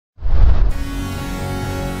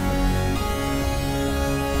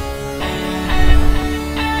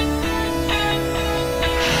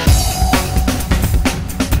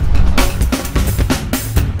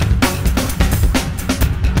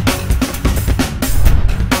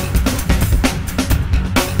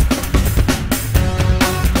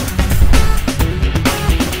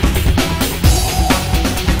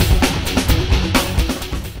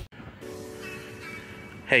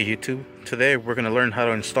Hey YouTube, today we're going to learn how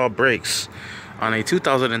to install brakes on a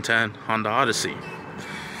 2010 Honda Odyssey.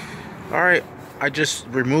 Alright, I just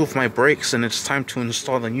removed my brakes and it's time to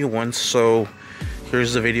install the new ones, so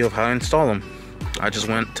here's the video of how to install them. I just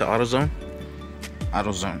went to AutoZone.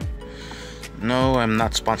 No, I'm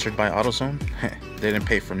not sponsored by AutoZone. They didn't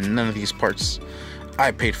pay for none of these parts.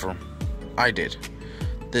 I paid for them. I did.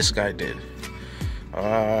 This guy did.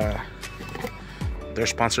 They're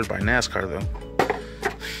sponsored by NASCAR though.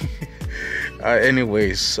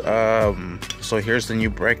 Anyways, so here's the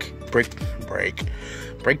new brake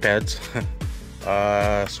pads.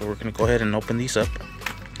 So we're gonna go ahead and open these up.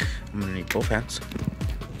 I'm gonna need both hands.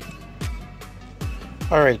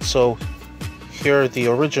 Alright, so here are the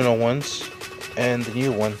original ones and the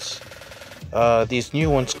new ones. These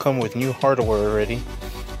new ones come with new hardware already.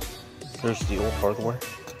 Here's the old hardware.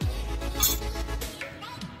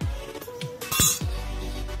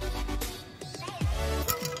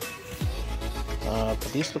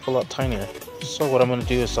 But these look a lot tinier. So what I'm going to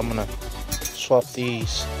do is I'm going to swap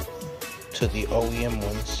these to the OEM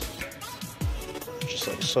ones. Just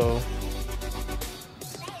like so.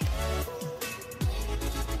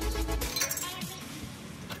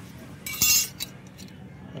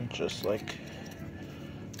 And just like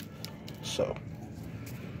so.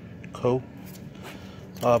 Cool.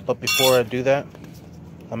 But before I do that,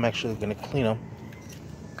 I'm actually going to clean them.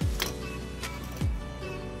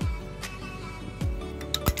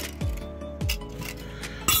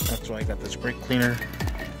 That's why I got this brake cleaner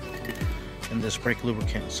and this brake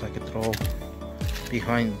lubricant, so I can throw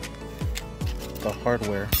behind the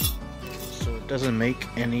hardware so it doesn't make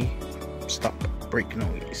any stop brake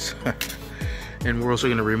noise. And we're also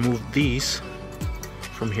going to remove these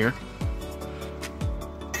from here,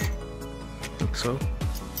 like so.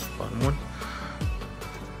 Bottom one.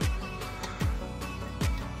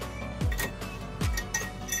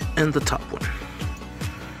 And the top one.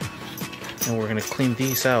 And we're going to clean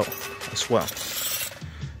these out as well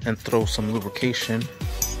and throw some lubrication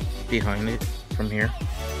behind it from here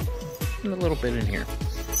and a little bit in here.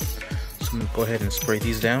 So I'm going to go ahead and spray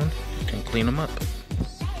these down and clean them up.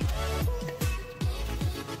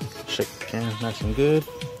 Shake the can nice and good.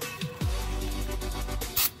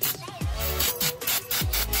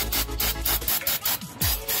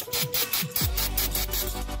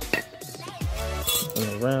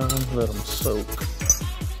 And around, let them soak.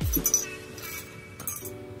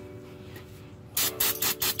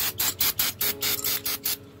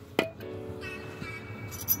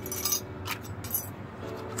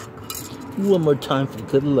 One more time for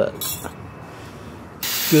good luck.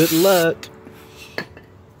 Good luck.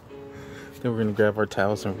 Then we're gonna grab our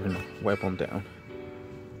towels and we're gonna wipe them down.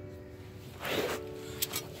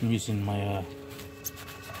 I'm using my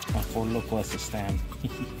my Ford Loco as a stand.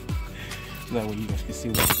 So that way you guys can see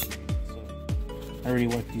what. So I already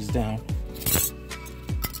wiped these down.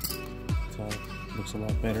 So it looks a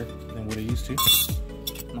lot better than what it used to.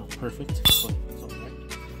 Not perfect, but it's alright.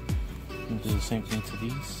 We'll do the same thing to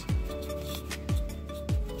these.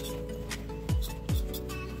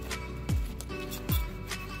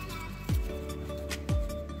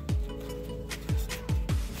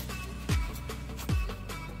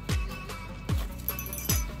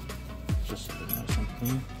 Just nice and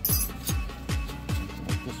clean,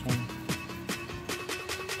 like this one.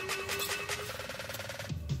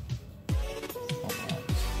 Alright,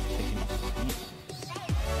 taking off the paint.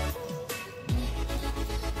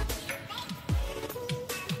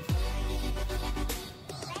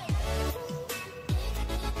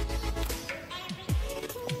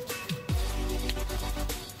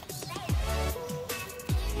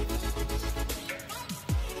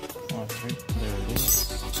 Alright, there it is.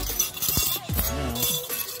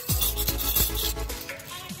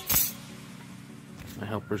 My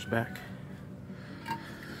helper's back.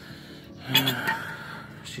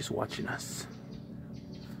 She's watching us.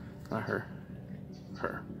 Not her.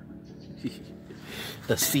 Her.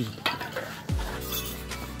 The sea.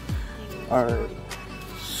 Alright.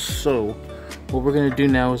 So, what we're going to do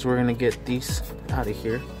now is we're going to get these out of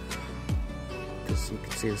here. Because you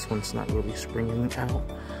can see this one's not really springing out.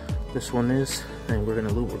 This one is. And we're going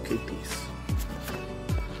to lubricate these.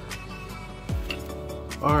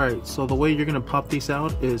 Alright, so the way you're going to pop these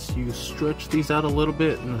out is you stretch these out a little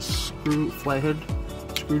bit in a flathead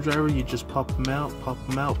screwdriver. You just pop them out, pop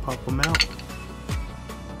them out, pop them out.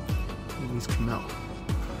 And these come out.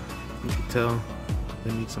 You can tell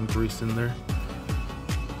they need some grease in there.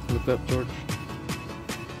 Look up, George.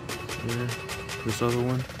 There. This other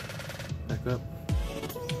one. Back up.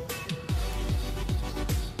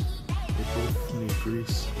 They both need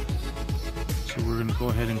grease. So we're going to go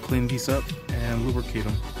ahead and clean these up and lubricate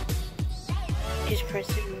them. Just press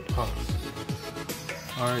it and pause.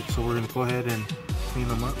 Alright, so we're going to go ahead and clean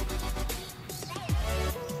them up.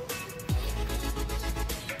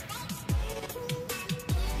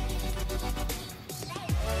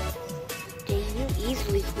 You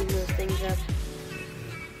easily clean those things up.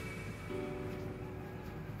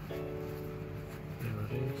 There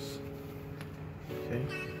it is. Okay.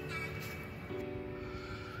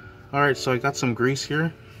 Alright, so I got some grease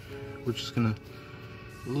here. We're just gonna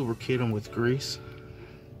lubricate them with grease.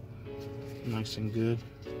 Nice and good.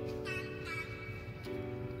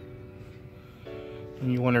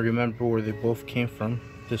 And you want to remember where they both came from.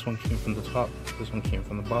 This one came from the top, this one came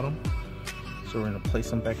from the bottom. So we're gonna place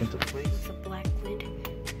them back into place. With the black lid,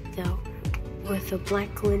 though. With the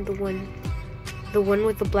black lid, the one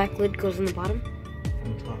with the black lid goes in the bottom?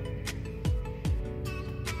 On top.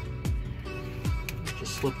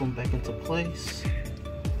 Just slip them back into place.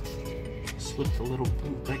 Slip the little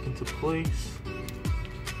boot back into place.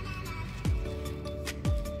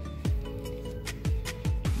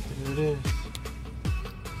 There it is.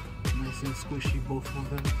 Nice and squishy, both of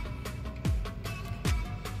them.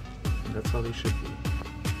 And that's how they should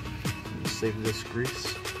be. Save this grease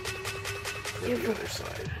for the other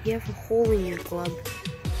side. You have a hole in your glove.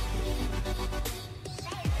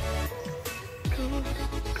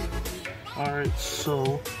 Alright,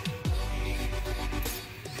 so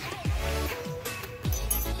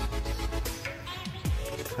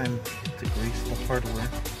it's time to grease the hardware.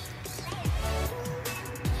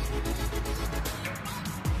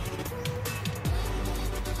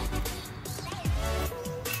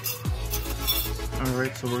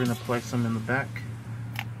 Alright, so we're going to apply some in the back.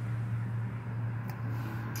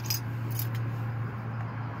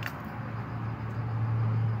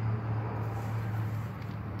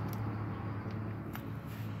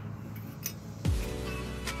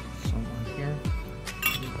 Some on here,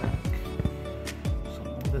 in the back. Some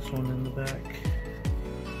on this one in the back.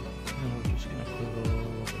 And we're just going to put it all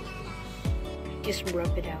over this. Just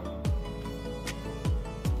rub it out.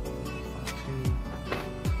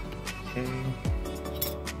 Okay.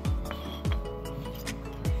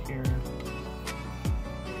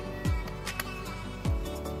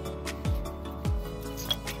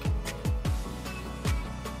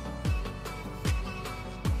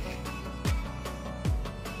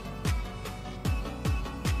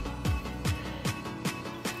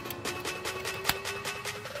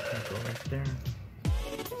 Go right there.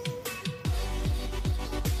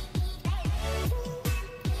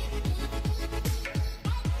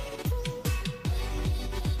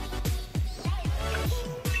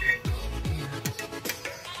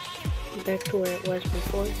 Back to where it was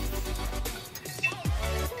before.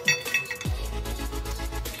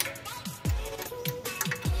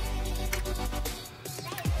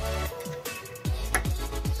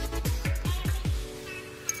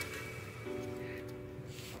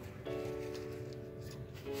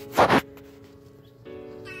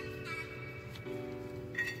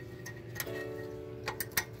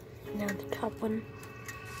 Now the top one.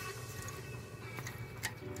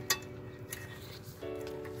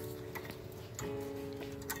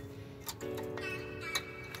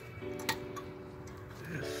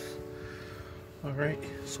 Alright,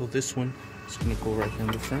 so this one is going to go right here in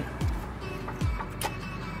the front.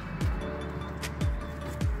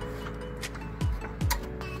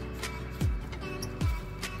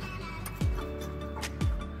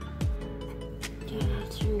 Do you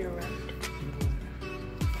need to turn it around?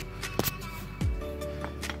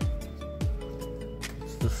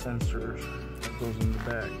 It's the sensor that goes in the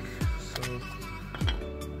back. So,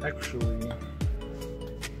 actually,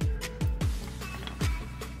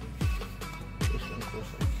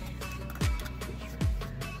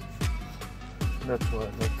 that's why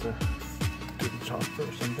I'd like to do the top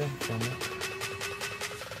first and then film it.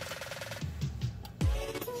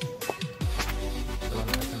 So I'm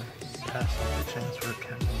not going to pass up the chance for a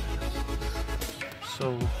camera. So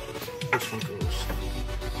this one goes here.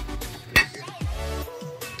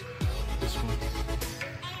 This one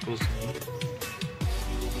goes in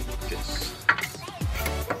this.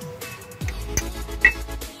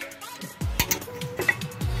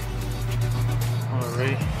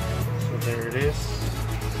 Alright. There it is.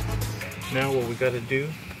 Now what we got to do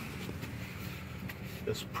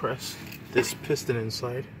is press this piston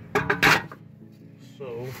inside.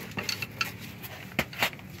 So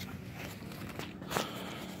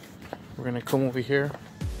we're going to come over here,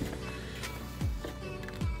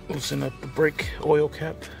 loosen up the brake oil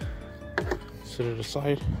cap, set it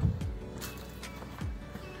aside,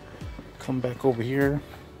 come back over here.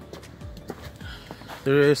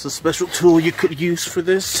 There is a special tool you could use for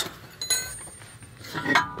this.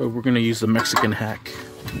 but we're gonna use the Mexican hack.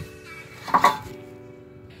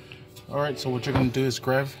 Alright, so what you're gonna do is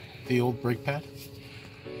grab the old brake pad,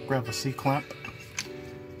 grab a C-clamp,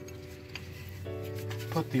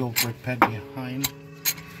 put the old brake pad behind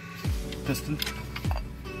the piston,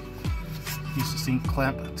 use the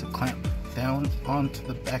C-clamp to clamp down onto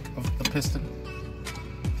the back of the piston,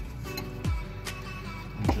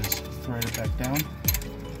 and just thread it back down,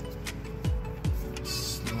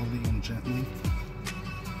 slowly and gently.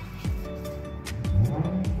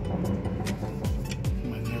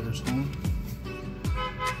 My neighbor's home.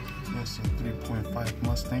 That's a 3.5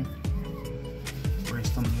 Mustang.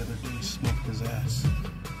 Raced him the other day, smoked his ass.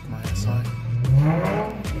 My SI.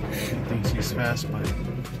 He thinks he's fast, but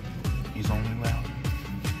he's only loud.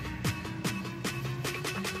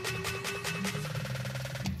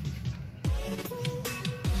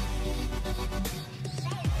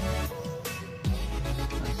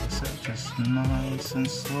 Like I said, just nice and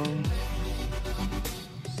slow.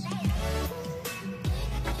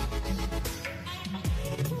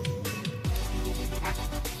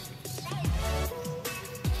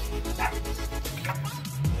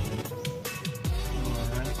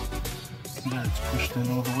 Now it's pushed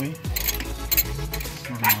in all the way,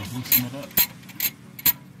 so we're going to loosen it up.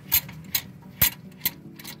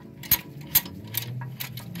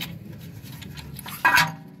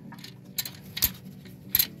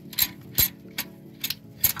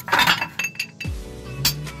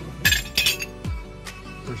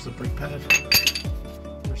 There's the brake pad,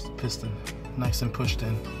 there's the piston, nice and pushed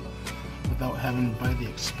in without having to buy the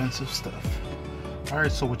expensive stuff.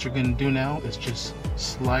 Alright, so what you're going to do now is just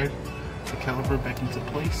slide the caliper back into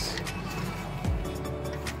place.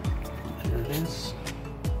 There it is.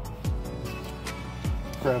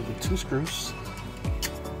 Grab the 2 screws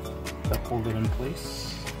that hold it in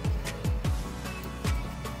place.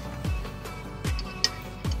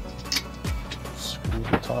 Screw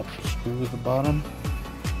the top, screw the bottom.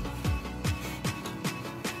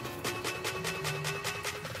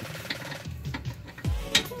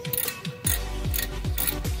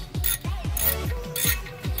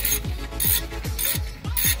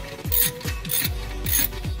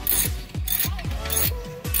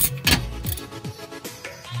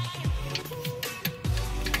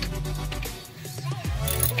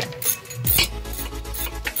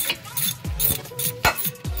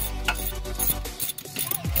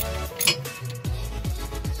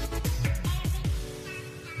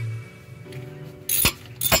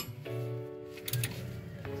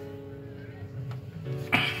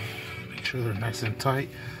 Sure they're nice and tight.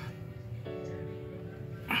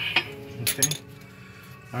 Okay.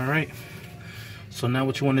 All right. So now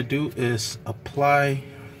what you want to do is apply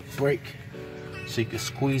brake, so you can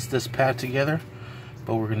squeeze this pad together.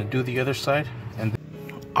 But we're gonna do the other side. And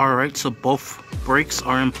all right. So both brakes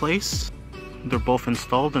are in place. They're both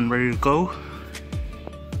installed and ready to go.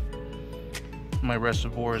 My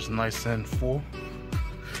reservoir is nice and full.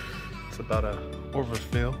 It's about a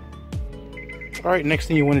overfill. Alright, next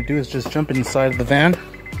thing you want to do is just jump inside the van,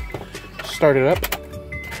 start it up,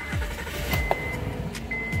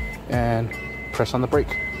 and press on the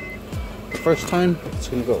brake. The first time, it's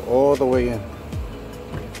going to go all the way in.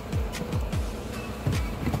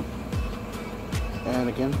 And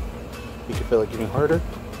again, you can feel it getting harder,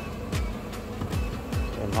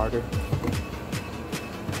 and harder,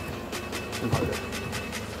 and harder.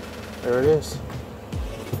 There it is.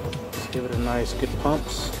 Let's give it a nice good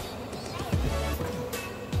pumps.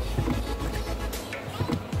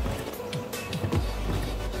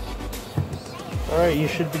 Alright, you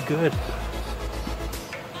should be good.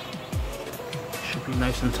 Should be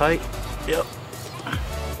nice and tight. Yep.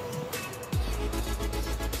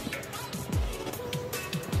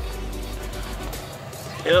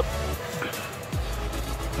 Yep.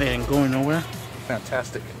 It ain't going nowhere.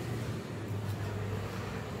 Fantastic.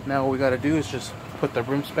 Now what we gotta do is just put the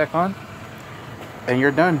rims back on, and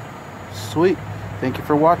you're done. Sweet. Thank you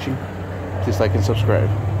for watching. Please like and subscribe.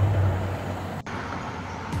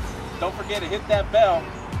 Don't forget to hit that bell.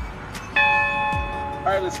 All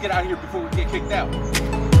right, let's get out of here before we get kicked out.